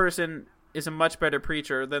 That person is a much better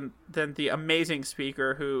preacher than the amazing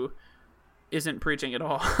speaker who isn't preaching at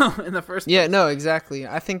all in the first place. Yeah, no, exactly.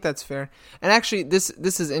 I think that's fair. And actually, this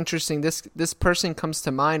is interesting. This person comes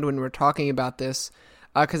to mind when we're talking about this,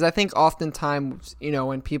 because I think oftentimes,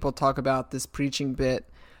 when people talk about this preaching bit,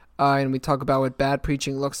 and we talk about what bad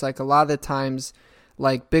preaching looks like, a lot of the times,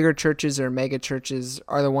 like bigger churches or mega churches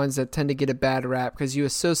are the ones that tend to get a bad rap because you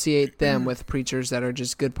associate them with preachers that are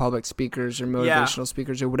just good public speakers or motivational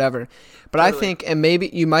speakers or whatever. But totally. I think, and maybe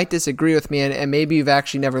you might disagree with me, and maybe you've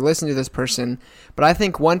actually never listened to this person, but I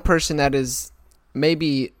think one person that is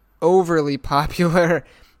maybe overly popular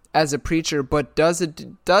as a preacher, but does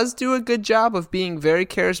do a good job of being very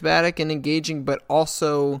charismatic and engaging, but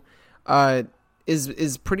also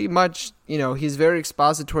is pretty much, he's very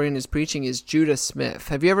expository in his preaching, is Judah Smith.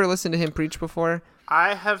 Have you ever listened to him preach before?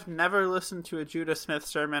 I have never listened to a Judah Smith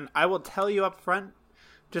sermon. I will tell you up front,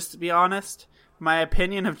 just to be honest, my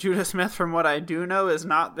opinion of Judah Smith from what I do know is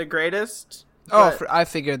not the greatest. I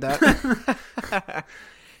figured that.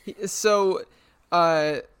 So,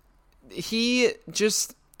 he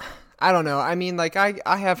just, I don't know. I mean, like,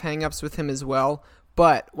 I have hang-ups with him as well.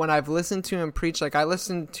 But when I've listened to him preach, like I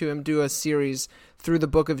listened to him do a series through the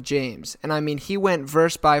book of James, and I mean he went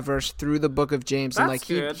verse by verse through the book of James, and like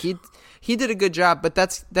he did a good job. But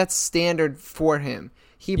that's standard for him.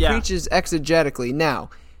 He preaches exegetically. Now,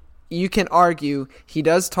 you can argue he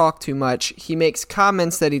does talk too much. He makes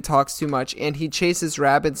comments that he talks too much, and he chases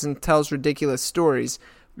rabbits and tells ridiculous stories.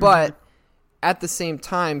 But at the same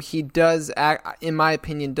time, he does, in my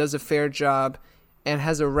opinion, does a fair job and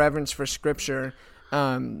has a reverence for Scripture.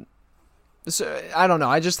 So I don't know.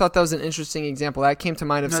 I just thought that was an interesting example. That came to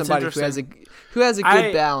mind of somebody who has a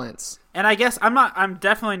good balance. And I guess I'm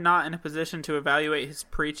definitely not in a position to evaluate his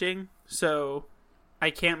preaching. So I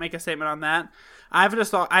can't make a statement on that. I've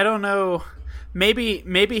just thought, I don't know. Maybe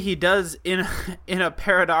he does in a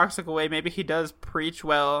paradoxical way. Maybe he does preach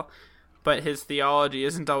well, but his theology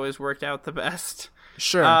isn't always worked out the best.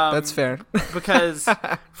 Sure, that's fair. Because,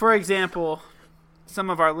 for example, some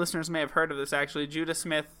of our listeners may have heard of this. Actually, Judah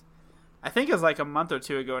Smith, I think it was like a month or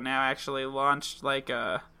two ago now, actually launched like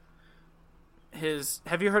his.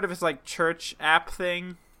 Have you heard of his like church app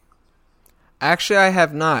thing? Actually, I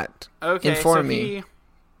have not. Okay, Inform me.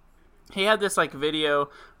 He had this like video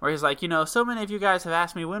where he's like, so many of you guys have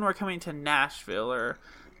asked me when we're coming to Nashville or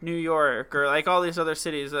New York or like all these other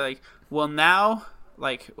cities. Like, well, now,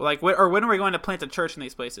 or when are we going to plant a church in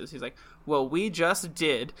these places? He's like, well, we just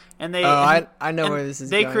did, and they. I know where this is.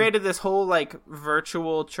 They going. created this whole like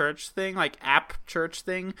virtual church thing, like app church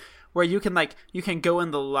thing, where you can go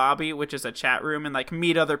in the lobby, which is a chat room, and like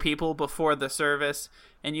meet other people before the service,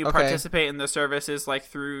 and you participate in the services like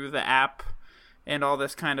through the app. And all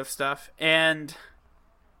this kind of stuff. And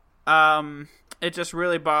it just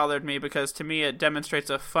really bothered me because to me it demonstrates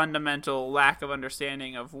a fundamental lack of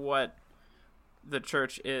understanding of what the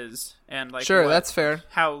church is and like that's fair.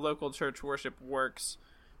 How local church worship works.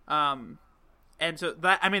 And so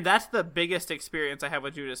that's the biggest experience I have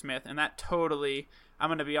with Judah Smith, and that totally, I'm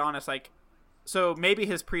going to be honest, like, so maybe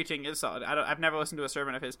his preaching is solid. I've never listened to a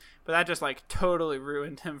sermon of his, but that just like totally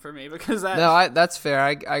ruined him for me because that's fair.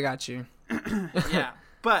 I got you. Yeah,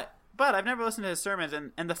 but I've never listened to his sermons,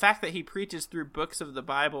 and the fact that he preaches through books of the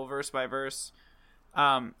Bible verse by verse,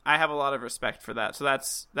 I have a lot of respect for that. So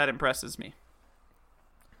that impresses me.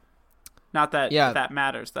 Not that that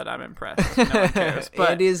matters that I'm impressed. No one cares.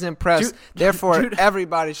 But Andy is impressed. Therefore,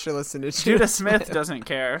 everybody should listen to Judah Smith. Doesn't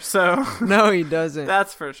care. So no, he doesn't.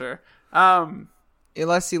 That's for sure.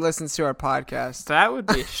 Unless he listens to our podcast. That would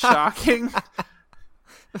be shocking.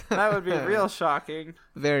 That would be real shocking.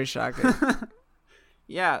 Very shocking.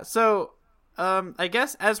 Yeah, so I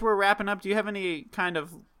guess as we're wrapping up, do you have any kind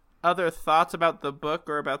of other thoughts about the book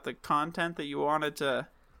or about the content that you wanted to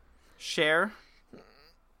share?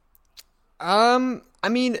 I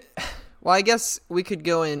mean, well, I guess we could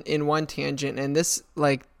go in one tangent, and this,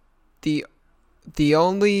 like, the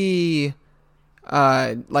only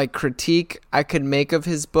like critique I could make of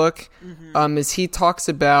his book is he talks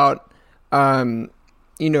about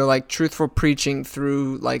like truthful preaching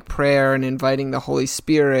through like prayer and inviting the Holy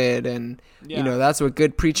Spirit, and that's what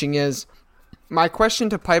good preaching is. My question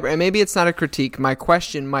to Piper, and maybe it's not a critique, my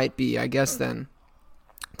question might be, I guess then,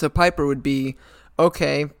 to Piper would be,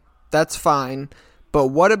 okay, that's fine, but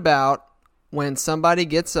what about when somebody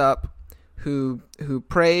gets up who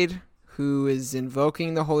prayed, who is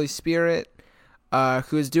invoking the Holy Spirit,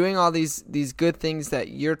 who is doing all these good things that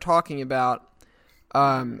you're talking about,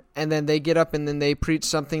 and then they get up and then they preach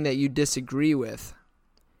something that you disagree with.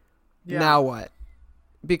 Yeah. Now what?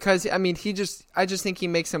 Because, I mean, I just think he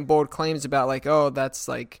makes some bold claims about, like, oh, that's,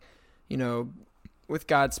 like, with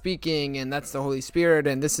God speaking, and that's the Holy Spirit,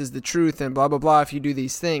 and this is the truth, and blah, blah, blah, if you do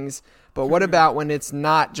these things. But what about when it's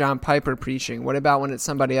not John Piper preaching? What about when it's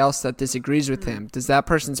somebody else that disagrees with him? Does that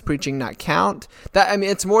person's preaching not count?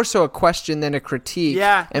 It's more so a question than a critique.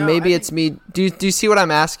 Yeah. And maybe it's me. Do you see what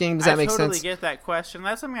I'm asking? Does that make sense? I totally get that question.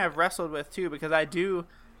 That's something I've wrestled with, too, because I do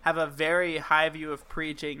have a very high view of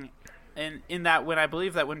preaching, and in that when I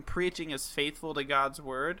believe that when preaching is faithful to God's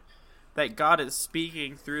word, that God is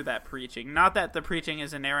speaking through that preaching. Not that the preaching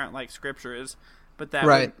is inerrant like Scripture is, but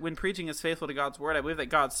that when preaching is faithful to God's word, I believe that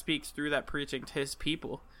God speaks through that preaching to his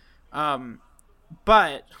people.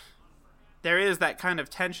 But there is that kind of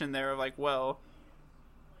tension there of like, well,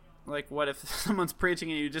 like what if someone's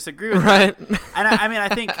preaching and you disagree with them? And I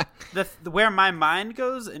think where my mind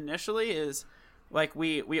goes initially is like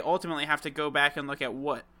we ultimately have to go back and look at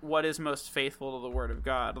what is most faithful to the word of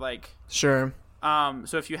God. Like, sure.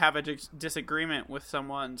 So if you have a disagreement with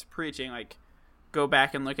someone's preaching, like, go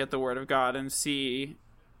back and look at the Word of God and see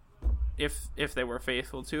if they were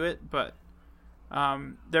faithful to it. But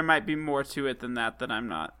there might be more to it than that I'm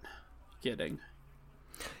not getting.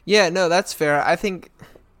 Yeah, no, that's fair. I think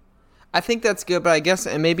that's good, but I guess,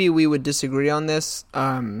 and maybe we would disagree on this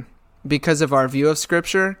because of our view of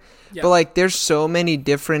Scripture. Yeah. But, like, there's so many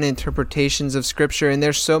different interpretations of Scripture, and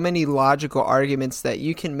there's so many logical arguments that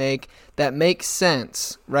you can make that make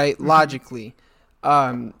sense, right, logically,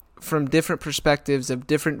 from different perspectives of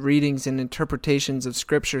different readings and interpretations of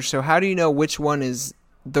Scripture. So how do you know which one is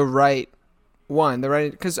the right one?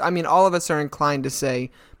 Because, I mean, all of us are inclined to say,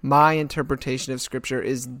 my interpretation of Scripture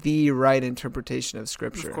is the right interpretation of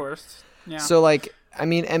Scripture. Of course, yeah. So, like, I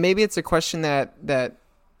mean, and maybe it's a question that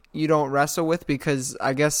you don't wrestle with because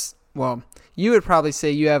I guess... Well, you would probably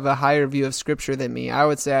say you have a higher view of Scripture than me. I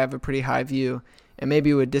would say I have a pretty high view. and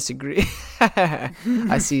maybe would disagree.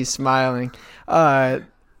 I see you smiling. But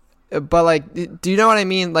like, do you know what I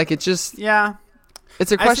mean? Like, it's just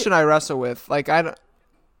it's a question I wrestle with. Like, I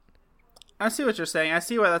see what you're saying. I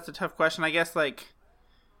see why that's a tough question. I guess, like,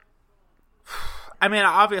 I mean,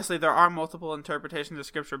 obviously there are multiple interpretations of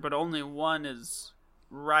Scripture, but only one is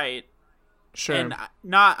right. Sure. And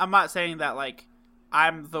I'm not saying that, like,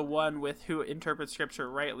 I'm the one with who interprets Scripture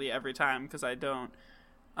rightly every time, because I don't.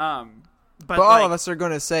 But all like, of us are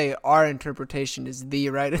going to say our interpretation is the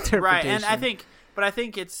right interpretation. Right, and I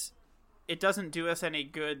think it doesn't do us any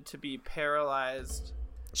good to be paralyzed.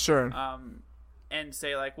 Sure. And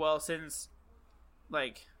say, like, well, since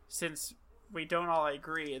we don't all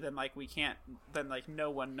agree, then, like, we can't, then, like, no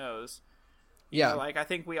one knows. You know, like, I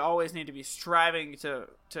think we always need to be striving to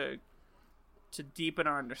deepen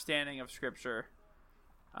our understanding of Scripture,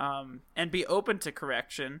 and be open to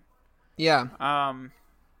correction. Yeah.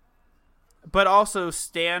 But also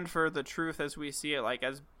stand for the truth as we see it. Like,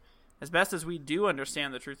 as best as we do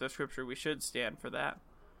understand the truth of Scripture, we should stand for that.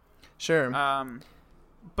 Sure.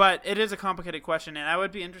 But it is a complicated question, and I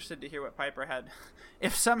would be interested to hear what Piper had.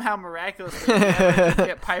 If somehow miraculously we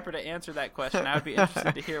get Piper to answer that question, I would be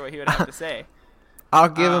interested to hear what he would have to say. I'll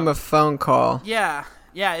give him a phone call. Yeah.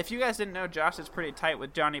 If you guys didn't know, Josh is pretty tight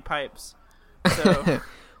with Johnny Pipes. So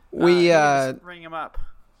we just ring him up.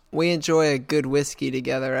 We enjoy a good whiskey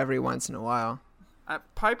together every once in a while.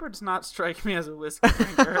 Piper does not strike me as a whiskey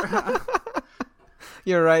drinker.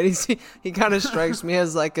 You're right. He kind of strikes me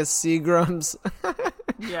as like a Seagram's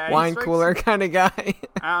wine cooler kind of guy.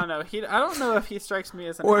 I don't know. I don't know if he strikes me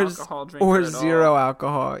as an alcohol drinker or at zero all.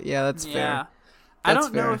 alcohol. Yeah, that's fair. I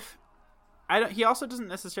don't know if he also doesn't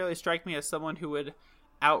necessarily strike me as someone who would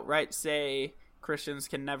outright say Christians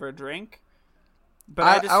can never drink.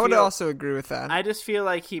 But I would also agree with that. I just feel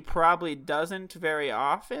like he probably doesn't very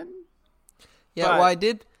often. Yeah,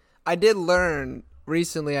 well, I did learn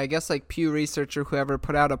recently, I guess, like Pew Research or whoever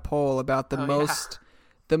put out a poll about the most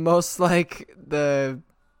like the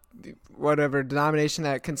whatever denomination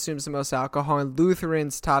that consumes the most alcohol, and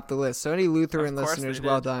Lutherans topped the list. So any Lutheran listeners,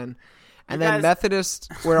 well done. And then Methodists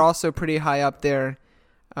were also pretty high up there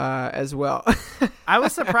as well. I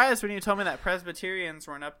was surprised when you told me that Presbyterians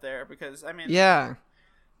weren't up there, because I mean, yeah.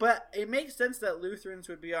 But it makes sense that Lutherans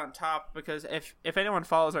would be on top, because if anyone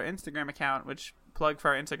follows our Instagram account, which plug for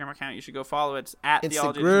our Instagram account, you should go follow it. It's at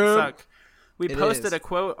Theology Doesn't Suck. We posted a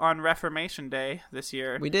quote on Reformation Day this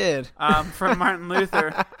year. We did. From Martin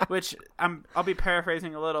Luther, which I'll be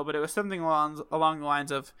paraphrasing a little, but it was something along the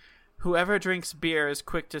lines of, "Whoever drinks beer is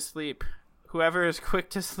quick to sleep. Whoever is quick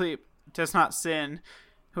to sleep does not sin.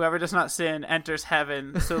 Whoever does not sin enters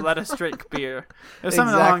heaven, so let us drink beer." It was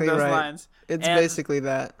something along those lines. It's basically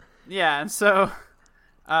that. Yeah, and so...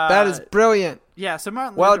 that is brilliant. Yeah, so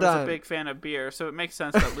Martin Luther was a big fan of beer, so it makes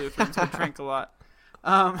sense that Lutherans would drink a lot.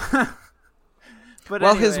 But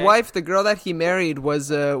anyway, his wife, the girl that he married,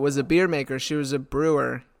 was a beer maker. She was a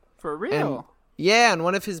brewer. For real? And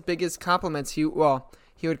one of his biggest compliments, he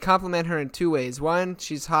would compliment her in two ways. One,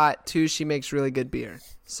 she's hot. Two, she makes really good beer.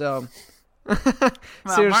 So...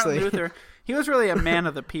 seriously, Martin Luther, he was really a man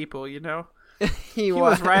of the people, you know. he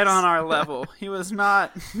was right on our level. He was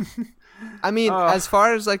not. I mean, as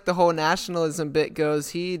far as like the whole nationalism bit goes,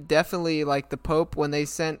 he definitely, like, the Pope when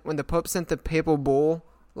the Pope sent the papal bull,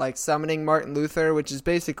 like, summoning Martin Luther, which is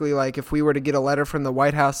basically like if we were to get a letter from the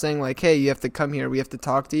White House saying like, "Hey, you have to come here. We have to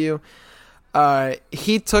talk to you."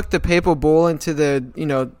 He took the papal bull into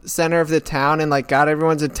the center of the town and like got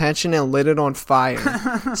everyone's attention and lit it on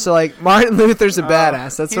fire. So like Martin Luther's a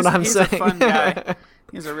badass. That's what I'm saying. He's a fun guy.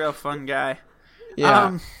 He's a real fun guy.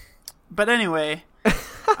 Yeah. But anyway,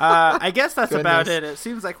 I guess that's about it. It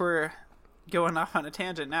seems like we're going off on a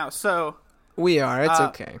tangent now. So we are. It's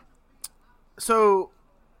okay. So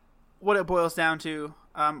what it boils down to,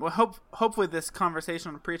 hopefully this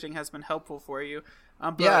conversation on preaching has been helpful for you.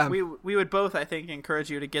 But we would both, I think, encourage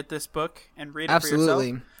you to get this book and read it for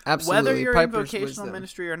yourself. Absolutely. Whether you're Piper's in vocational wisdom.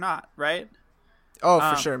 ministry or not, right? Oh,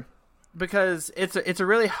 for sure. Because it's a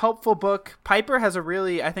really helpful book. Piper has a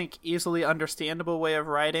really, I think, easily understandable way of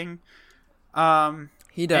writing.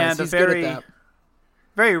 He does. He's good at that.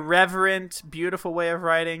 Very reverent, beautiful way of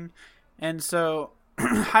writing. And so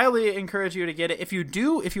highly encourage you to get it. If you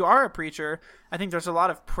are a preacher, I think there's a lot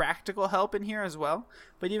of practical help in here as well.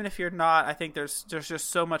 But even if you're not, I think there's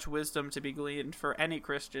just so much wisdom to be gleaned for any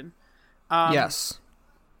Christian. Yes.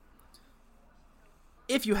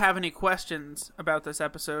 If you have any questions about this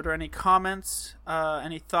episode or any comments,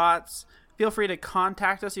 any thoughts, feel free to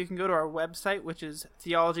contact us. You can go to our website, which is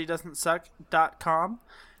theologydoesn'tsuck.com.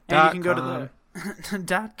 And you can go to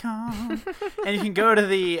com, and you can go to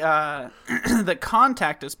the the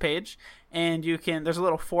contact us page, and there's a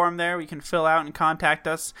little form there you can fill out and contact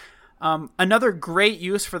us. Another great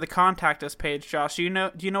use for the contact us page, Josh, do you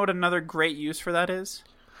know what another great use for that is?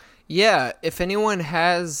 Yeah, if anyone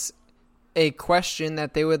has a question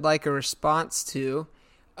that they would like a response to,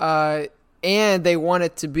 and they want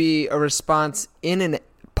it to be a response in an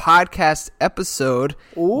podcast episode,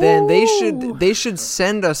 then they should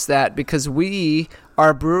send us that, because we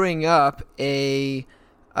are brewing up a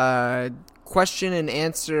question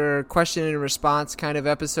and response kind of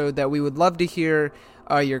episode that we would love to hear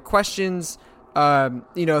your questions,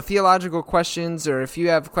 theological questions, or if you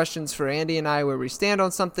have questions for Andy and I where we stand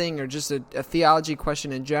on something, or just a theology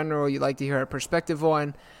question in general you'd like to hear our perspective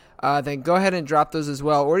on, then go ahead and drop those as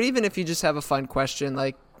well. Or even if you just have a fun question,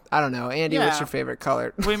 like, I don't know, Andy, what's your favorite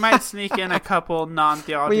color? We might sneak in a couple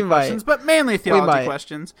non-theology questions, but mainly theology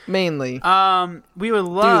questions. Mainly. We would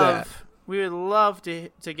love to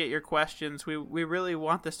get your questions. We really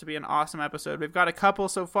want this to be an awesome episode. We've got a couple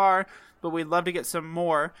so far, but we'd love to get some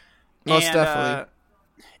more. Most definitely.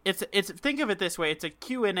 It's think of it this way: it's a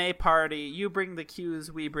Q&A party. You bring the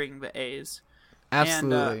Q's, we bring the A's.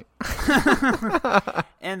 Absolutely.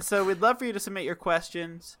 And so we'd love for you to submit your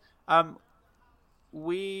questions.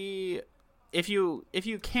 If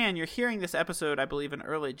you can, you're hearing this episode, I believe, in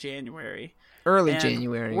early January.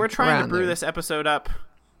 January. We're trying to brew this episode up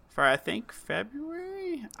for, I think,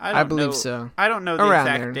 February? I believe so. I don't know the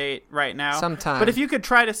exact date right now. Sometime. But if you could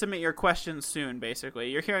try to submit your questions soon, basically.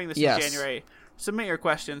 You're hearing this in January. Submit your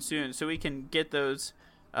questions soon so we can get those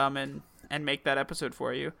and make that episode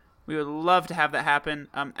for you. We would love to have that happen.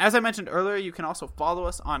 As I mentioned earlier, you can also follow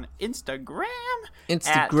us on Instagram.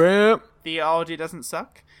 At Theology Doesn't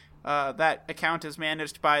Suck. That account is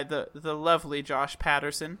managed by the lovely Josh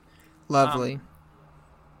Patterson. Lovely.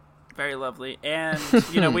 Very lovely. And,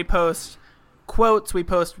 we post quotes, we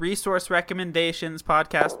post resource recommendations,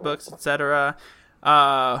 podcast books, etc.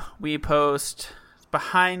 We post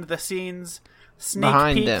behind-the-scenes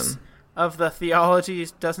sneak peeks of the Theology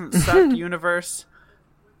Doesn't Suck universe.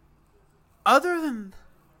 Other than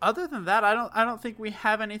that, I don't think we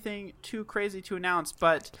have anything too crazy to announce.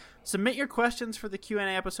 But submit your questions for the Q&A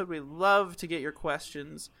episode. We love to get your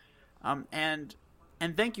questions. And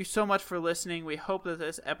thank you so much for listening. We hope that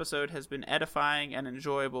this episode has been edifying and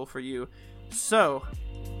enjoyable for you. So,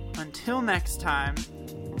 until next time,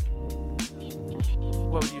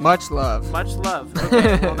 what would you say? Much love. Much love.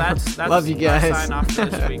 Okay, well that's love you guys. Our sign off for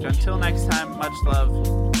this week. Until next time, much love.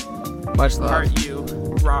 Much love. Heart you.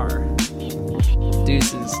 Rar.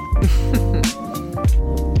 Deuces.